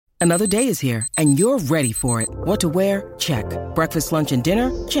Another day is here, and you're ready for it. What to wear? Check. Breakfast, lunch, and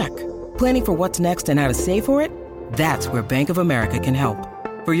dinner? Check. Planning for what's next and how to save for it? That's where Bank of America can help.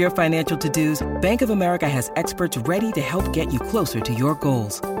 For your financial to-dos, Bank of America has experts ready to help get you closer to your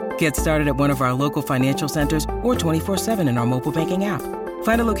goals. Get started at one of our local financial centers or 24/7 in our mobile banking app.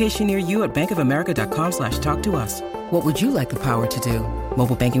 Find a location near you at bankofamerica.com/talktous. What would you like the power to do?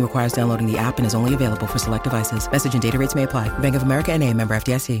 Mobile banking requires downloading the app and is only available for select devices. Message and data rates may apply. Bank of America N.A., member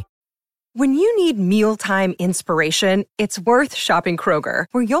FDIC. When you need mealtime inspiration, it's worth shopping Kroger,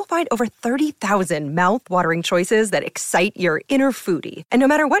 where you'll find over 30,000 mouth-watering choices that excite your inner foodie. And no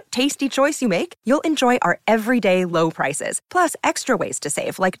matter what tasty choice you make, you'll enjoy our everyday low prices, plus extra ways to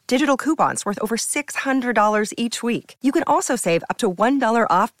save, like digital coupons worth over $600 each week. You can also save up to $1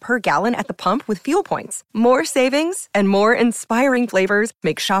 off per gallon at the pump with fuel points. More savings and more inspiring flavors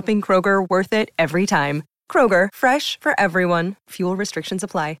make shopping Kroger worth it every time. Kroger, fresh for everyone. Fuel restrictions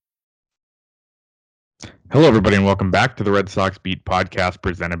apply. Hello, everybody, and welcome back to the Red Sox Beat podcast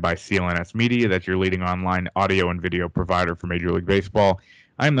presented by CLNS Media. That's your leading online audio and video provider for Major League Baseball.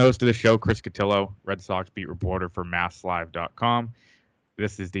 I'm the host of the show, Chris Cotillo, Red Sox beat reporter for MassLive.com.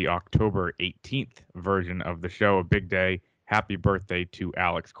 This is the October 18th version of the show, a big day. Happy birthday to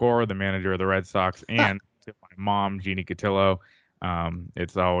Alex Cora, the manager of the Red Sox, and to my mom, Jeannie Cotillo. I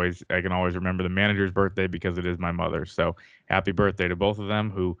can always remember the manager's birthday because it is my mother. So happy birthday to both of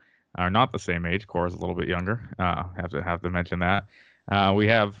them, who are not the same age. Cora's a little bit younger. Have to mention that. We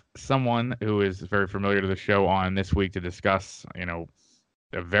have someone who is very familiar to the show on this week to discuss,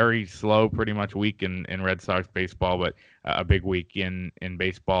 a very slow, pretty much week in Red Sox baseball, but a big week in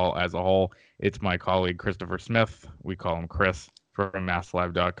baseball as a whole. It's my colleague, Christopher Smith. We call him Chris from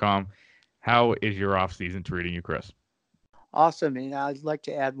MassLive.com. How is your off season treating you, Chris? Awesome. And I'd like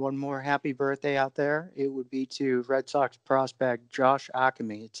to add one more happy birthday out there. It would be to Red Sox prospect Josh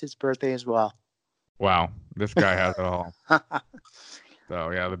Ockamy. It's his birthday as well. Wow. This guy has it all. So,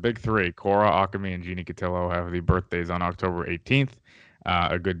 yeah, the big three, Cora, Ockamy, and Jeannie Cotillo, have the birthdays on October 18th.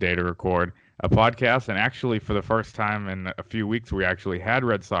 A good day to record a podcast. And actually, for the first time in a few weeks, we actually had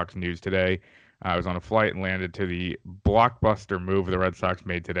Red Sox news today. I was on a flight and landed to the blockbuster move the Red Sox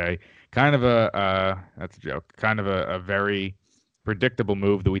made today. Kind of that's a joke, kind of a very predictable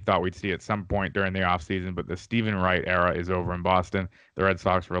move that we thought we'd see at some point during the offseason, but the Stephen Wright era is over in Boston. The Red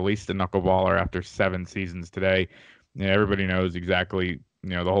Sox released a knuckleballer after 7 seasons today. Everybody knows exactly,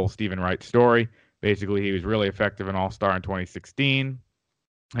 the whole Stephen Wright story. Basically, he was really effective in All-Star in 2016,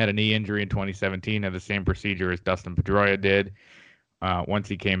 had a knee injury in 2017, had the same procedure as Dustin Pedroia did. Once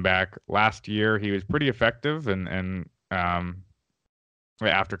he came back last year, he was pretty effective, and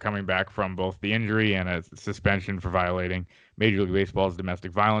after coming back from both the injury and a suspension for violating Major League Baseball's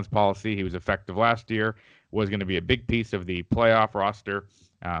domestic violence policy, he was effective last year, was going to be a big piece of the playoff roster.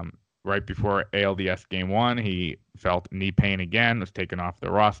 Right before ALDS Game 1, he felt knee pain again, was taken off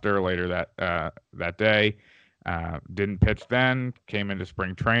the roster later that day. Didn't pitch then, came into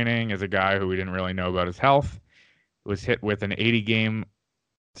spring training as a guy who we didn't really know about his health. Was hit with an 80-game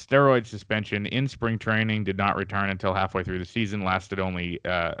steroid suspension in spring training, did not return until halfway through the season, lasted only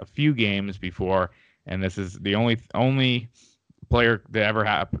a few games before, and this is the only player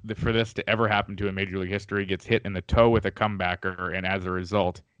for this to ever happen to in Major League history, gets hit in the toe with a comebacker, and as a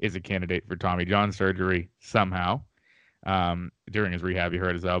result is a candidate for Tommy John surgery somehow. During his rehab, he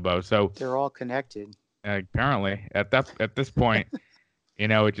hurt his elbow. So they're all connected. Apparently, at this point,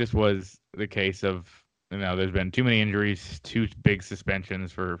 it just was the case of, there's been too many injuries, 2 big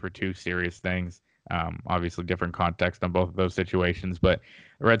suspensions for 2 serious things. Obviously, different context on both of those situations, but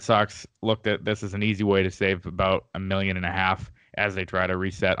the Red Sox looked at this as an easy way to save about $1.5 million as they try to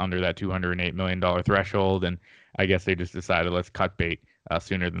reset under that $208 million threshold, and I guess they just decided let's cut bait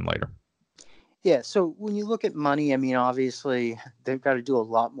sooner than later. Yeah, so when you look at money, obviously they've got to do a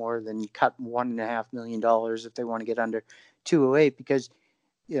lot more than cut $1.5 million if they want to get under 208, because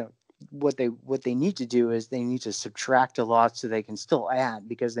what they need to do is they need to subtract a lot so they can still add,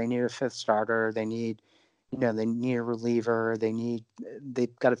 because they need a 5th starter, they need they need a reliever,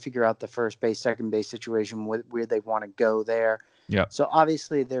 they've got to figure out the first base, second base situation, where they want to go there. Yeah. So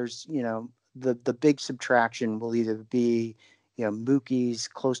obviously there's the big subtraction will either be Mookie's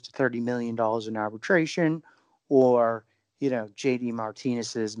close to $30 million in arbitration, or JD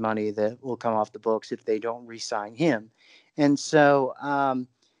Martinez's money that will come off the books if they don't re-sign him. And so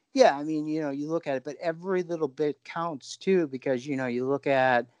you look at it, but every little bit counts too, because you look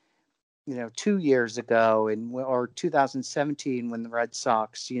at 2 years ago or 2017 when the Red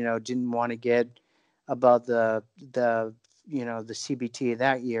Sox didn't want to get above the CBT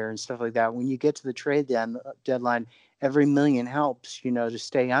that year and stuff like that. When you get to the trade deadline, every million helps, to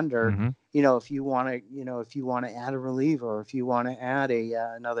stay under. Mm-hmm. If you want to add a reliever, or if you want to add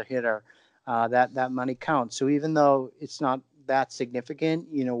another hitter, that money counts. So even though it's not that significant,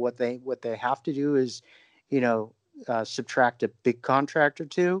 what they have to do is, subtract a big contract or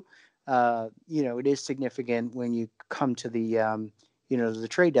two. It is significant when you come to the the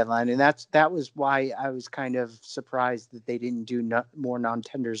trade deadline, and that was why I was kind of surprised that they didn't do more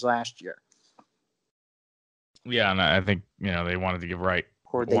non-tenders last year. Yeah, and I think they wanted to give Wright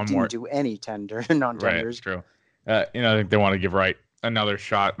or they didn't do any non-tenders. Right, it's true. I think they want to give Wright another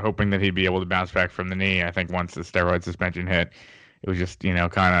shot, hoping that he'd be able to bounce back from the knee. I think once the steroid suspension hit, it was just kind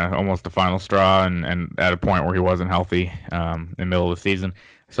of almost the final straw, and at a point where he wasn't healthy in the middle of the season.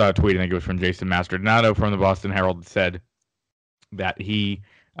 I saw a tweet, I think it was from Jason Mastrodonato from the Boston Herald, that said that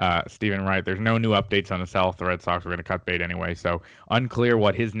Stephen Wright, there's no new updates on his health. The Red Sox were going to cut bait anyway, so unclear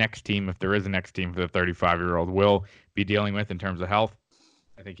what his next team, if there is a next team for the 35-year-old, will be dealing with in terms of health.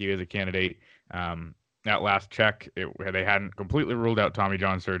 I think he is a candidate. At last check, they hadn't completely ruled out Tommy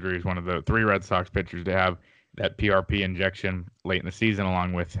John surgery. He's one of the 3 Red Sox pitchers to have that PRP injection late in the season,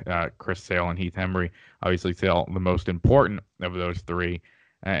 along with Chris Sale and Heath Hembree. Obviously, Sale, the most important of those 3.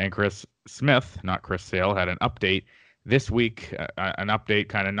 And Chris Smith, not Chris Sale, had an update this week, an update,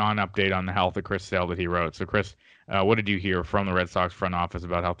 kind of non-update on the health of Chris Sale that he wrote. So, Chris, what did you hear from the Red Sox front office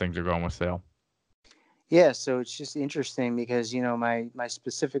about how things are going with Sale? Yeah, so it's just interesting because, my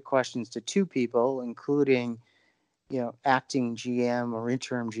specific questions to 2 people, including, acting GM or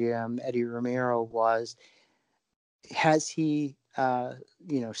interim GM Eddie Romero, was, has he, has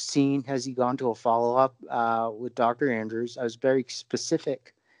he gone to a follow-up with Dr. Andrews? I was very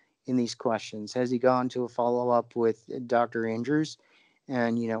specific in these questions. Has he gone to a follow-up with Dr. Andrews?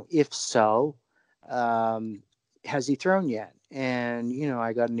 And, if so, has he thrown yet? And,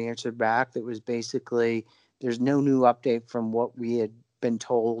 I got an answer back that was basically, there's no new update from what we had been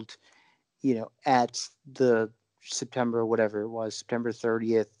told, at the September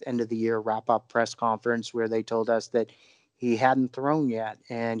 30th, end of the year wrap-up press conference, where they told us that he hadn't thrown yet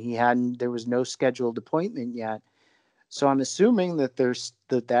and there was no scheduled appointment yet. So I'm assuming that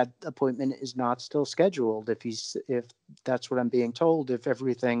that appointment is not still scheduled. If that's what I'm being told, if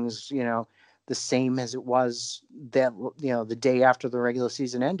everything's, the same as it was that, the day after the regular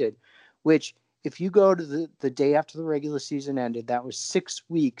season ended, which if you go to the day after the regular season ended, that was 6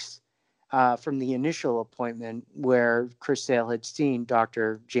 weeks from the initial appointment where Chris Sale had seen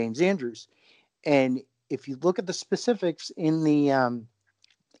Dr. James Andrews. And if you look at the specifics in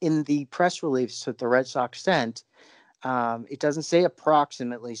the press release that the Red Sox sent, it doesn't say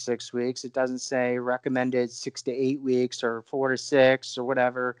approximately 6 weeks. It doesn't say recommended 6 to 8 weeks or 4 to 6 or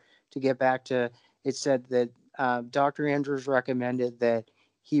whatever to get back to. It said that Dr. Andrews recommended that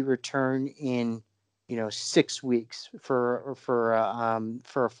he return in 6 weeks for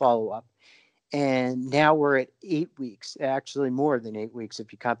a follow-up. And now we're at 8 weeks, actually more than 8 weeks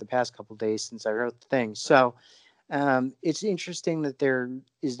if you count the past couple of days since I wrote the thing. So it's interesting that there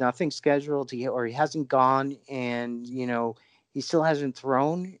is nothing scheduled, or he hasn't gone, and he still hasn't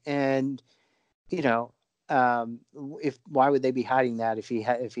thrown. And why would they be hiding that if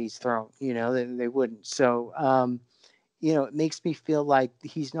he's thrown? They wouldn't. So it makes me feel like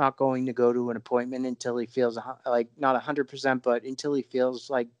he's not going to go to an appointment until he feels like not 100%, but until he feels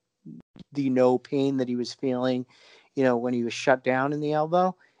like the no pain that he was feeling, when he was shut down in the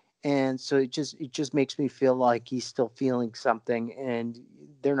elbow. And so it just makes me feel like he's still feeling something, and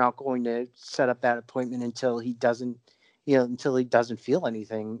they're not going to set up that appointment until he doesn't feel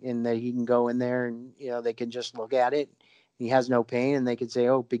anything, and that he can go in there and, they can just look at it. He has no pain, and they could say,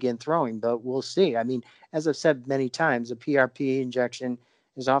 oh, begin throwing, but we'll see. I mean, as I've said many times, a PRP injection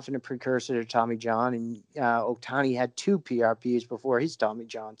is often a precursor to Tommy John, and Ohtani had 2 PRPs before his Tommy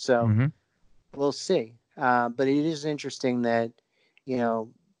John. So We'll see. But it is interesting that,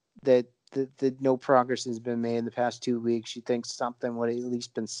 that no progress has been made in the past 2 weeks. You think something would have at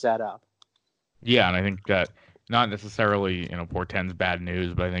least been set up. Yeah, and I think that not necessarily, portends bad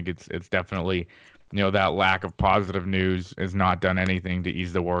news, but I think it's definitely, that lack of positive news has not done anything to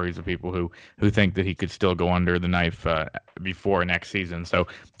ease the worries of people who think that he could still go under the knife before next season. So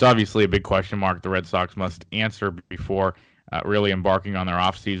it's obviously a big question mark the Red Sox must answer before really embarking on their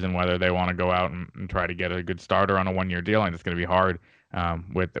offseason, whether they want to go out and try to get a good starter on a 1-year deal. And it's going to be hard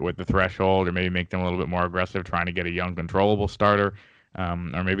with the threshold, or maybe make them a little bit more aggressive trying to get a young, controllable starter. Or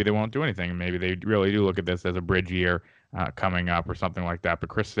maybe they won't do anything. Maybe they really do look at this as a bridge year coming up or something like that. But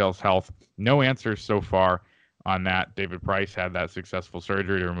Chris Sale's health, no answers so far on that. David Price had that successful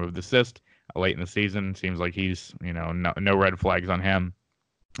surgery to remove the cyst late in the season. Seems like he's, no red flags on him.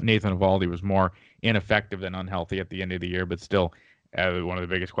 Nathan Eovaldi was more ineffective than unhealthy at the end of the year, but still one of the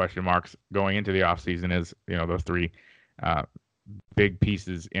biggest question marks going into the offseason is, those three big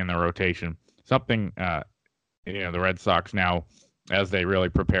pieces in the rotation. Something, the Red Sox now, as they really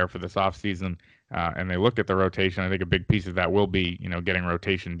prepare for this offseason and they look at the rotation, I think a big piece of that will be, getting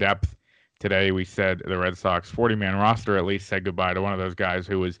rotation depth. Today we said the Red Sox 40-man roster at least said goodbye to one of those guys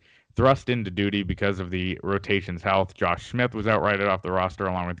who was thrust into duty because of the rotation's health. Josh Smith was outrighted off the roster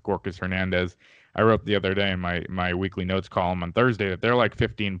along with Gorkas Hernandez. I wrote the other day in my weekly notes column on Thursday that there are like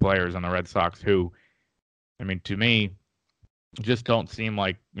 15 players on the Red Sox who, to me, just don't seem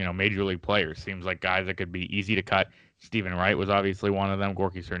like, major league players. Seems like guys that could be easy to cut. Stephen Wright was obviously one of them.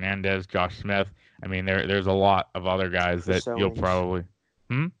 Gorkas Hernandez, Josh Smith. There's a lot of other guys Chris that Owings. You'll probably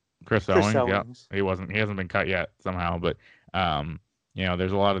Chris Owings. Yeah, he hasn't been cut yet somehow, but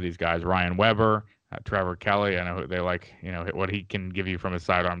there's a lot of these guys. Ryan Weber, Trevor Kelly. I know they like what he can give you from his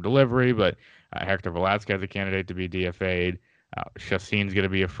sidearm delivery, but Hector Velasquez a candidate to be DFA'd. Chassin's going to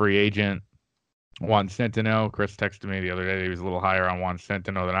be a free agent. Juan Centeno. Chris texted me the other day that he was a little higher on Juan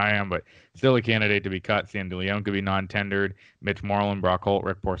Centeno than I am, but still a candidate to be cut. Sandy Leon could be non-tendered. Mitch Moreland, Brock Holt,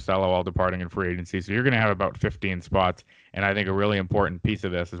 Rick Porcello all departing in free agency. So you're going to have about 15 spots. And I think a really important piece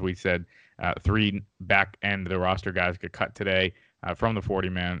of this, as we said, three back end of the roster guys get cut today from the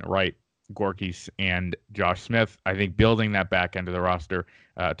 40-man, Wright, Gorkas, and Josh Smith. I think building that back end of the roster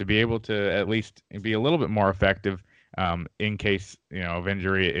to be able to at least be a little bit more effective in case of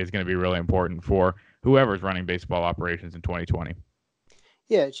injury is going to be really important for whoever's running baseball operations in 2020.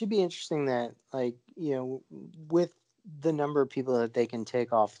 Yeah, it should be interesting that, with the number of people that they can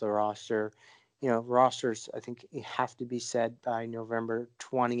take off the roster, rosters I think have to be set by November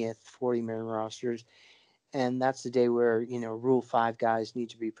 20th, 40-man rosters. And that's the day where, Rule 5 guys need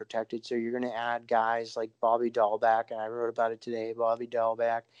to be protected. So you're going to add guys like Bobby Dahlbeck, and I wrote about it today, Bobby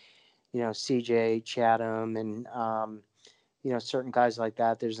Dahlbeck, CJ Chatham, and, certain guys like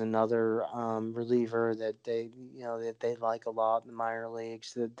that. There's another reliever that they like a lot in the minor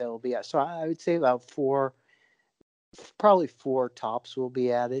leagues that they'll be at. So I would say about probably four tops will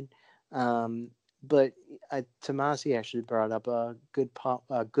be added. But Tomasi actually brought up a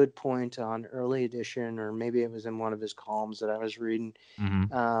good point on Early Edition, or maybe it was in one of his columns that I was reading.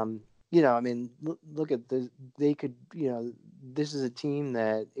 Mm-hmm. Look at this. They could, this is a team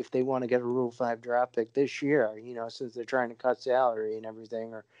that if they want to get a Rule 5 draft pick this year, since they're trying to cut salary and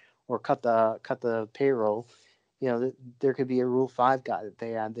everything, or cut the payroll, there could be a Rule 5 guy that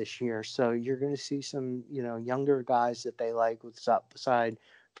they add this year. So you're going to see some, younger guys that they like with aside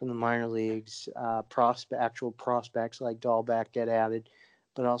from the minor leagues, actual prospects like Dahlbeck get added,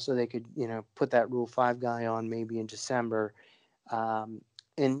 but also they could, put that Rule 5 guy on maybe in December.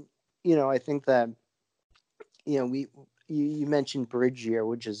 And, I think that, you mentioned bridge year,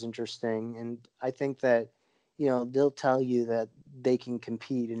 which is interesting. And I think that, they'll tell you that they can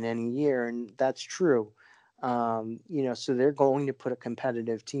compete in any year, and that's true. So they're going to put a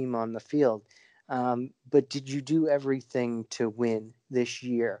competitive team on the field. But did you do everything to win this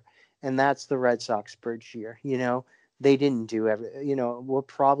year? And that's the Red Sox bridge year. They didn't do we're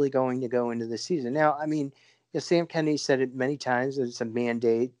probably going to go into the season. Now, Sam Kennedy said it many times that it's a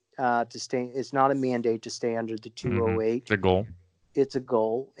mandate to stay. It's not a mandate to stay under the 208. It's a goal. It's a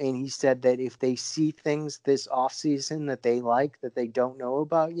goal. And he said that if they see things this offseason that they like, that they don't know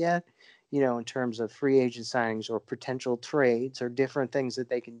about yet, in terms of free agent signings or potential trades or different things that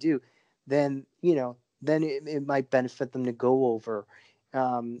they can do, then it might benefit them to go over,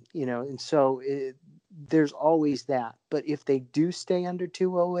 and so there's always that. But if they do stay under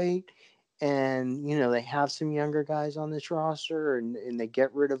 208 and, they have some younger guys on this roster and they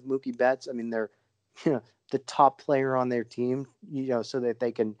get rid of Mookie Betts, they're, the top player on their team, so that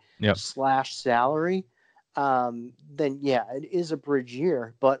they can slash salary, then yeah, it is a bridge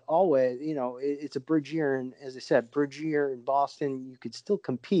year, but always, it's a bridge year. And as I said, bridge year in Boston, you could still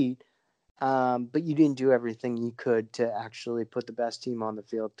compete. But you didn't do everything you could to actually put the best team on the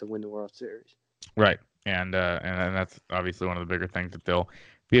field to win the World Series. Right. And that's obviously one of the bigger things that they'll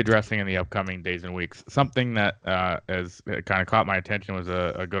be addressing in the upcoming days and weeks. Something that has kind of caught my attention was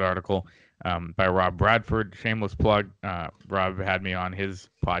a good article by Rob Bradford. Shameless plug. Rob had me on his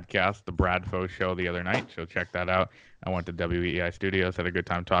podcast, The Bradfo Show, the other night. So check that out. I went to WEEI Studios, had a good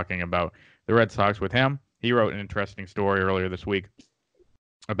time talking about the Red Sox with him. He wrote an interesting story earlier this week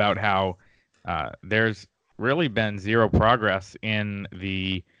about how there's really been zero progress in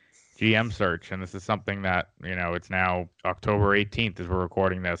the GM search. And this is something that, it's now October 18th as we're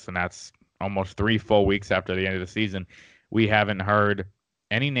recording this, and that's almost 3 full weeks after the end of the season. We haven't heard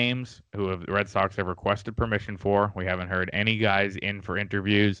any names who the Red Sox have requested permission for. We haven't heard any guys in for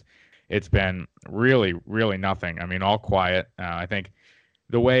interviews. It's been really, really nothing. I mean, all quiet. I think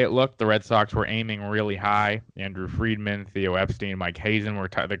the way it looked, the Red Sox were aiming really high. Andrew Friedman, Theo Epstein, Mike Hazen were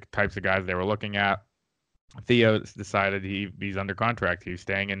the types of guys they were looking at. Theo decided he's under contract. He's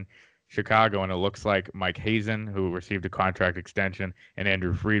staying in Chicago, and it looks like Mike Hazen, who received a contract extension, and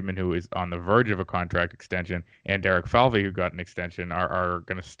Andrew Friedman, who is on the verge of a contract extension, and Derek Falvey, who got an extension, are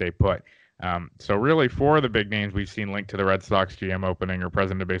going to stay put. So really, four of the big names we've seen linked to the Red Sox GM opening or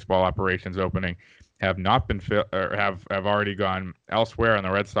president of baseball operations opening have not been or have already gone elsewhere, and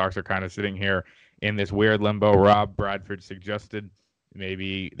the Red Sox are kind of sitting here in this weird limbo. Rob Bradford suggested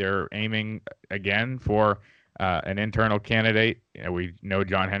maybe they're aiming again for an internal candidate. We know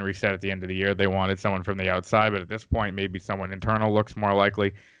John Henry said at the end of the year they wanted someone from the outside, but at this point, maybe someone internal looks more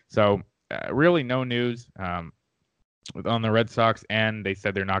likely. So really no news on the Red Sox, and they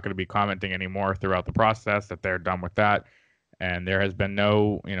said they're not going to be commenting anymore throughout the process, that they're done with that. And there has been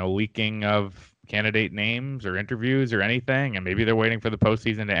no, leaking of candidate names or interviews or anything. And maybe they're waiting for the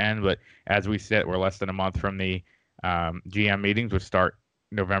postseason to end. But as we sit, we're less than a month from the GM meetings, which start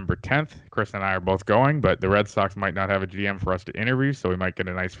November 10th. Chris and I are both going, but the Red Sox might not have a GM for us to interview, so we might get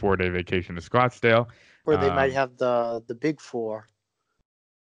a nice 4-day vacation to Scottsdale. Or they might have the big four.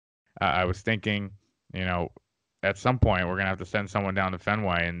 I was thinking, at some point we're going to have to send someone down to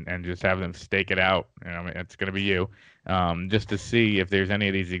Fenway and just have them stake it out. It's going to be you, just to see if there's any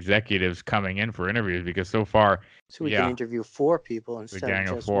of these executives coming in for interviews, because so far. So we can interview 4 people instead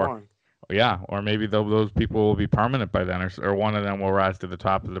of just 1. Yeah, or maybe those people will be permanent by then, or one of them will rise to the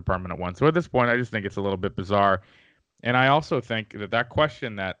top of the permanent one. So at this point, I just think it's a little bit bizarre. And I also think that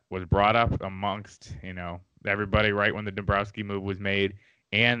question that was brought up amongst, everybody right when the Dombrowski move was made,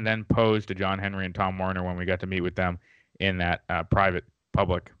 and then posed to John Henry and Tom Werner when we got to meet with them in that private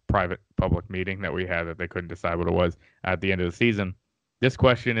public meeting that we had that they couldn't decide what it was at the end of the season. This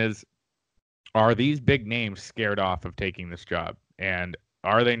question is, are these big names scared off of taking this job? And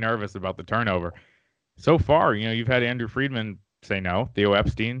are they nervous about the turnover? So far, you've had Andrew Friedman say no. Theo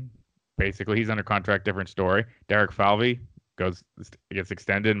Epstein, basically, he's under contract, different story. Derek Falvey gets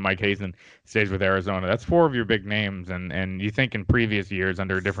extended, and Mike Hazen stays with Arizona. That's 4 of your big names, and you think in previous years,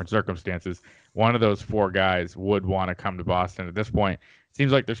 under different circumstances, one of those 4 guys would want to come to Boston. At this point, it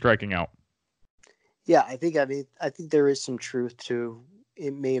seems like they're striking out. Yeah, I think there is some truth to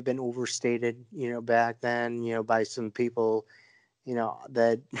it. May have been overstated, back then, by some people,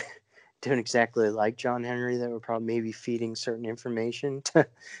 that don't exactly like John Henry, that were probably maybe feeding certain information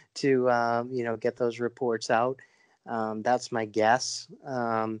to get those reports out. That's my guess.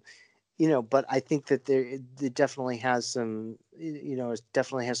 But I think that it definitely has some, it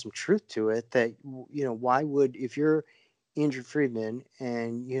definitely has some truth to it that, why would, if you're Andrew Friedman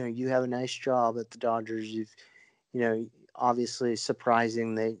and, you have a nice job at the Dodgers, you've, obviously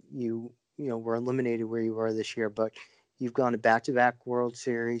surprising that you were eliminated where you were this year, but you've gone to back-to-back World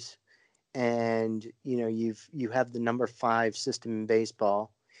Series, and you have the number 5 system in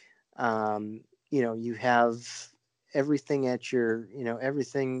baseball. You have everything at your,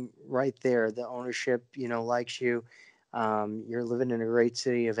 everything right there. The ownership, likes you. You're living in a great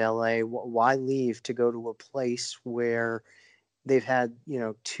city of LA. Why leave to go to a place where they've had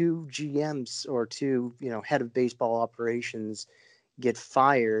 2 GMs or 2 head of baseball operations get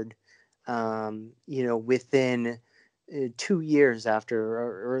fired, within 2 years after,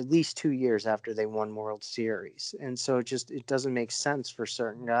 or at least 2 years after they won World Series. And so it doesn't make sense for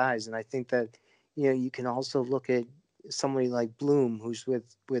certain guys. And I think that, you can also look at somebody like Bloom, who's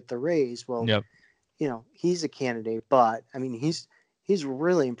with the Rays. Well, yep. He's a candidate, but I mean, he's a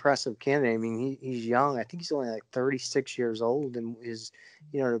really impressive candidate. I mean, he's young. I think he's only like 36 years old, and is,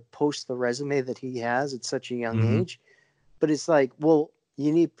 to post the resume that he has at such a young age. But it's like, well,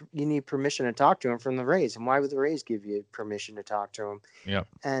 you need permission to talk to him from the Rays, and why would the Rays give you permission to talk to him? Yeah.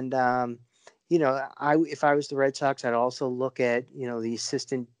 And if I was the Red Sox, I'd also look at the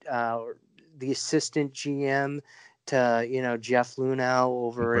assistant GM to Jeff Lunau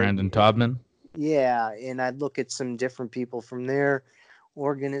over Brandon Taubman. Yeah, and I'd look at some different people from their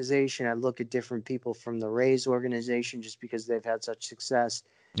organization. I'd look at different people from the Rays organization, just because they've had such success,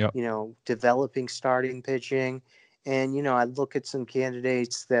 developing starting pitching. And, I'd look at some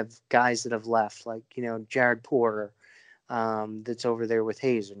candidates guys that have left, like, Jared Porter, that's over there with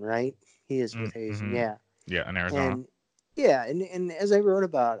Hazen, right? He is with Hazen, yeah. Yeah, in Arizona. And as I wrote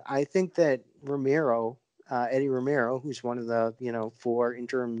about, I think that Eddie Romero, who's one of the, 4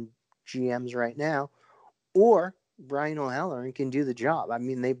 interim GMs right now, or Brian O'Halloran can do the job. I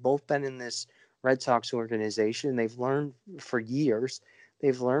mean, they've both been in this Red Sox organization. They've learned for years.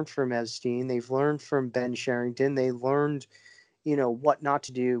 They've learned from Epstein. They've learned from Ben Sherrington. They learned, what not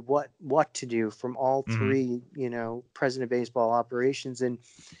to do, what to do from all Mm-hmm. three, president of baseball operations. And,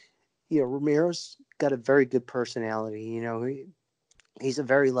 Ramiro's got a very good personality. He's a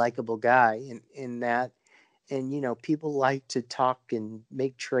very likable guy in that. And, people like to talk and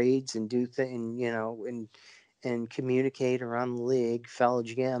make trades and do things, and communicate around the league, fellow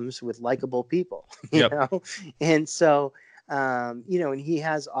GMs with likable people, Yep. And so, and he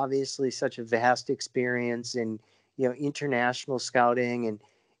has obviously such a vast experience in, international scouting. And,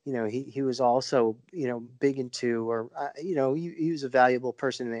 he was also, big into, or, he was a valuable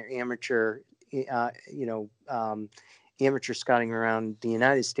person in their uh, you know, um, amateur scouting around the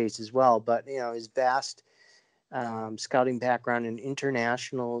United States as well. But, his vast scouting background and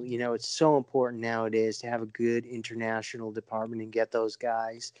international, it's so important nowadays to have a good international department and get those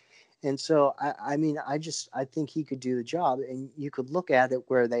guys. And so, I think he could do the job. And you could look at it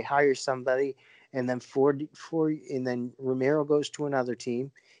where they hire somebody, and then and then Ramiro goes to another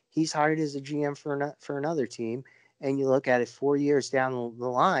team. He's hired as a GM for another team, and you look at it 4 years down the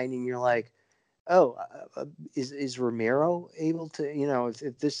line, and you're like, oh, is Ramiro able to,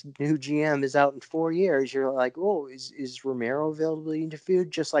 if this new GM is out in 4 years, you're like, oh, is Ramiro available to interview?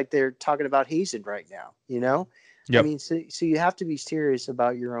 Just like they're talking about Hazen right now. I Yep. mean, so you have to be serious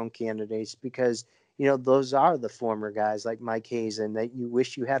about your own candidates, because, those are the former guys like Mike Hazen that you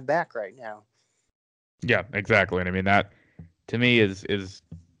wish you had back right now. Yeah, exactly. And I mean, that to me is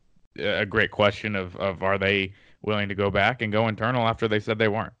a great question of are they willing to go back and go internal after they said they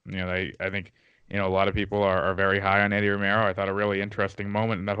weren't. I think, a lot of people are very high on Eddie Romero. I thought a really interesting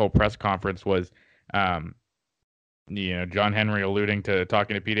moment in that whole press conference was, John Henry alluding to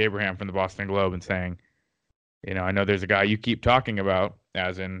talking to Pete Abraham from the Boston Globe and saying, I know there's a guy you keep talking about,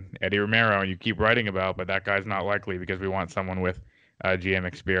 as in Eddie Romero, and you keep writing about, but that guy's not likely because we want someone with GM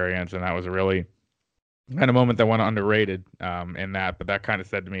experience. And that was a really kind of moment that went underrated in that, but that kind of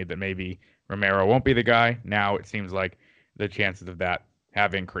said to me that maybe Romero won't be the guy. Now it seems like the chances of that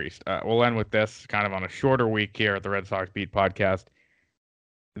have increased. We'll end with this kind of on a shorter week here at the Red Sox Beat podcast.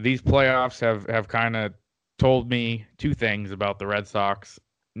 These playoffs have kind of told me two things about the Red Sox.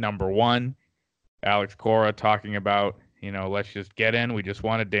 Number one, Alex Cora talking about, let's just get in. We just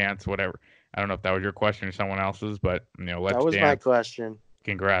want to dance, whatever. I don't know if that was your question or someone else's, but, let's That was dance. my question.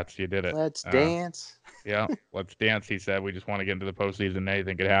 Congrats, you did it. Let's dance. Yeah, let's dance. He said, we just want to get into the postseason.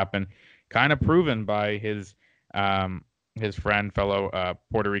 Anything could happen. Kind of proven by his friend, fellow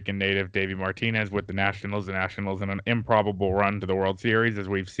Puerto Rican native Davey Martinez with the Nationals. The Nationals in an improbable run to the World Series, as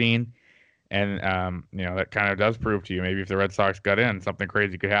we've seen. And, that kind of does prove to you maybe if the Red Sox got in, something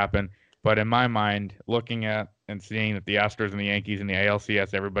crazy could happen. But in my mind, looking at and seeing that the Astros and the Yankees and the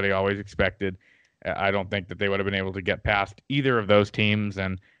ALCS, everybody always expected, I don't think that they would have been able to get past either of those teams.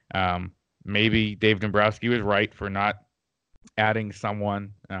 And maybe Dave Dombrowski was right for not adding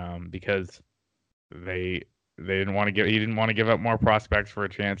someone because he didn't want to give up more prospects for a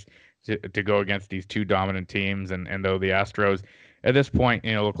chance to go against these two dominant teams. And though the Astros at this point,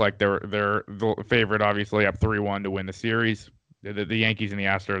 look like they're the favorite, obviously up 3-1 to win the series. The Yankees and the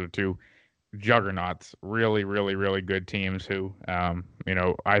Astros are two juggernauts, really, really, really good teams who,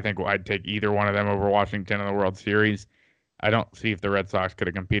 I think I'd take either one of them over Washington in the World Series. I don't see if the Red Sox could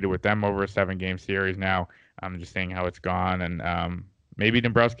have competed with them over a 7-game series now. I'm just seeing how it's gone, and maybe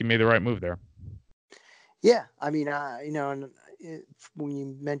Dombrowski made the right move there. Yeah, I mean, when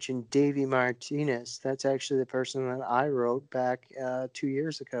you mentioned Davey Martinez, that's actually the person that I wrote back 2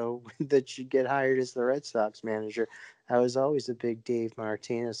 years ago that should get hired as the Red Sox manager. I was always a big Dave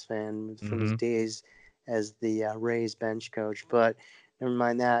Martinez fan from his days as the Rays bench coach. But never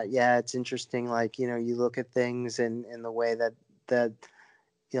mind that. Yeah, it's interesting. Like, you look at things and the way that the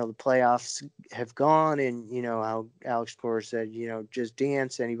playoffs have gone, and how Alex Cora said, just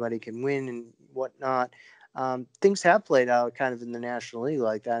dance, anybody can win and whatnot. Things have played out kind of in the National League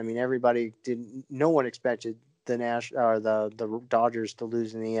like that. I mean, no one expected the Dodgers to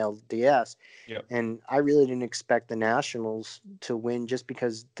lose in the ALDS. Yep. And I really didn't expect the Nationals to win just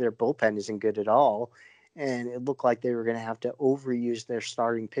because their bullpen isn't good at all. And it looked like they were going to have to overuse their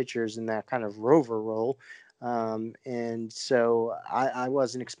starting pitchers in that kind of rover role. And so I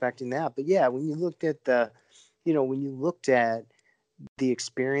wasn't expecting that. But yeah, when you looked at the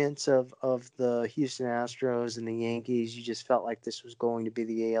experience of the Houston Astros and the Yankees, you just felt like this was going to be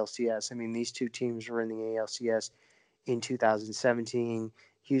the ALCS. I mean, these two teams were in the ALCS in 2017.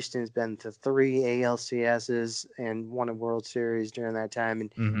 Houston's been to 3 ALCSs and won a World Series during that time.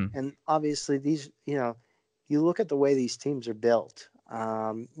 And obviously these, you look at the way these teams are built.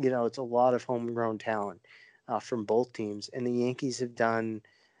 It's a lot of homegrown talent. from both teams. And the Yankees have done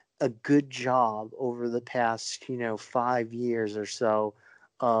a good job over the past, 5 years or so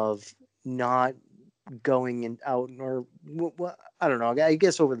of not going and out, or I don't know. I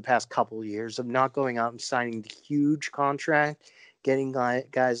guess over the past couple of years of not going out and signing the huge contract, getting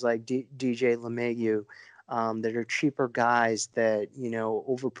guys like DJ LeMahieu, that are cheaper guys that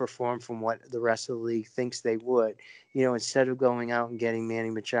overperform from what the rest of the league thinks they would. Instead of going out and getting Manny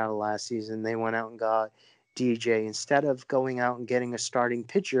Machado last season, they went out and got DJ. Instead of going out and getting a starting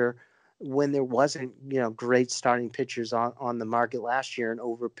pitcher when there wasn't great starting pitchers on the market last year and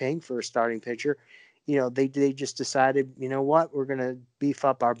overpaying for a starting pitcher, they just decided, what, we're going to beef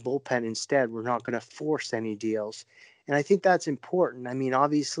up our bullpen instead. We're not going to force any deals. And I think that's important. I mean,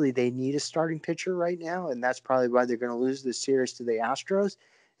 obviously they need a starting pitcher right now, and that's probably why they're going to lose this series to the Astros,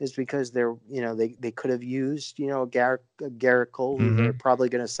 is because they could have used, Garrett Cole, who they're probably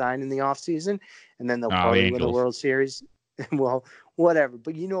going to sign in the offseason, and then they'll probably win the World Series. Well, whatever.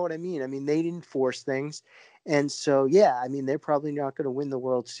 But you know what I mean? I mean, they didn't force things. And so, yeah, I mean, they're probably not going to win the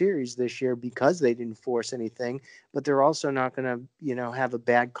World Series this year because they didn't force anything, but they're also not going to, have a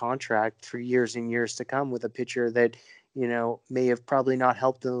bad contract for years and years to come with a pitcher that, may have probably not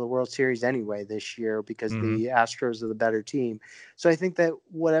helped in the World Series anyway this year because the Astros are the better team. So I think that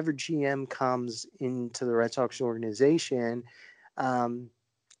whatever GM comes into the Red Sox organization,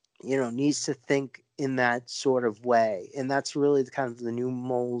 needs to think in that sort of way. And that's really kind of the new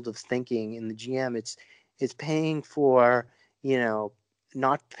mold of thinking in the GM. It's paying for,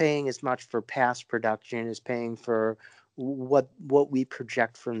 not paying as much for past production as paying for what we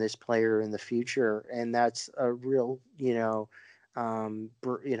project from this player in the future. And that's a real, a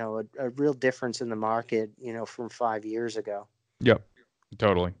real difference in the market, from 5 years ago. Yep,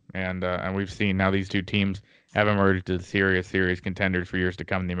 totally. And we've seen now these two teams have emerged as serious contenders for years to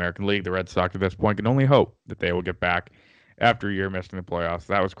come in the American League. The Red Sox at this point can only hope that they will get back after a year missing the playoffs.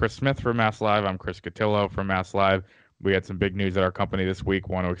 That was Chris Smith from Mass Live. I'm Chris Cotillo from Mass Live. We had some big news at our company this week.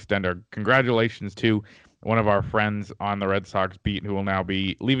 Want to extend our congratulations to one of our friends on the Red Sox beat who will now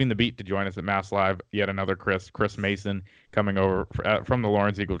be leaving the beat to join us at Mass Live. Yet another Chris Mason, coming over from the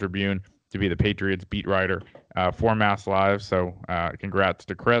Lawrence Eagle Tribune to be the Patriots beat writer for Mass Live. So congrats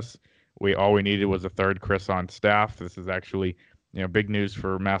to Chris. All we needed was a third Chris on staff. This is actually big news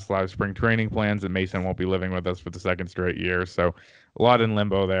for Mass Live spring training plans, and Mason won't be living with us for the second straight year. So a lot in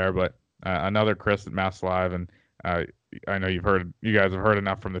limbo there, but another Chris at Mass Live, and I know you guys have heard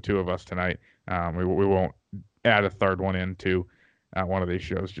enough from the two of us tonight. We won't add a third one into one of these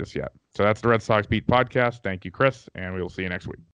shows just yet. So that's the Red Sox Beat podcast. Thank you, Chris, and we will see you next week.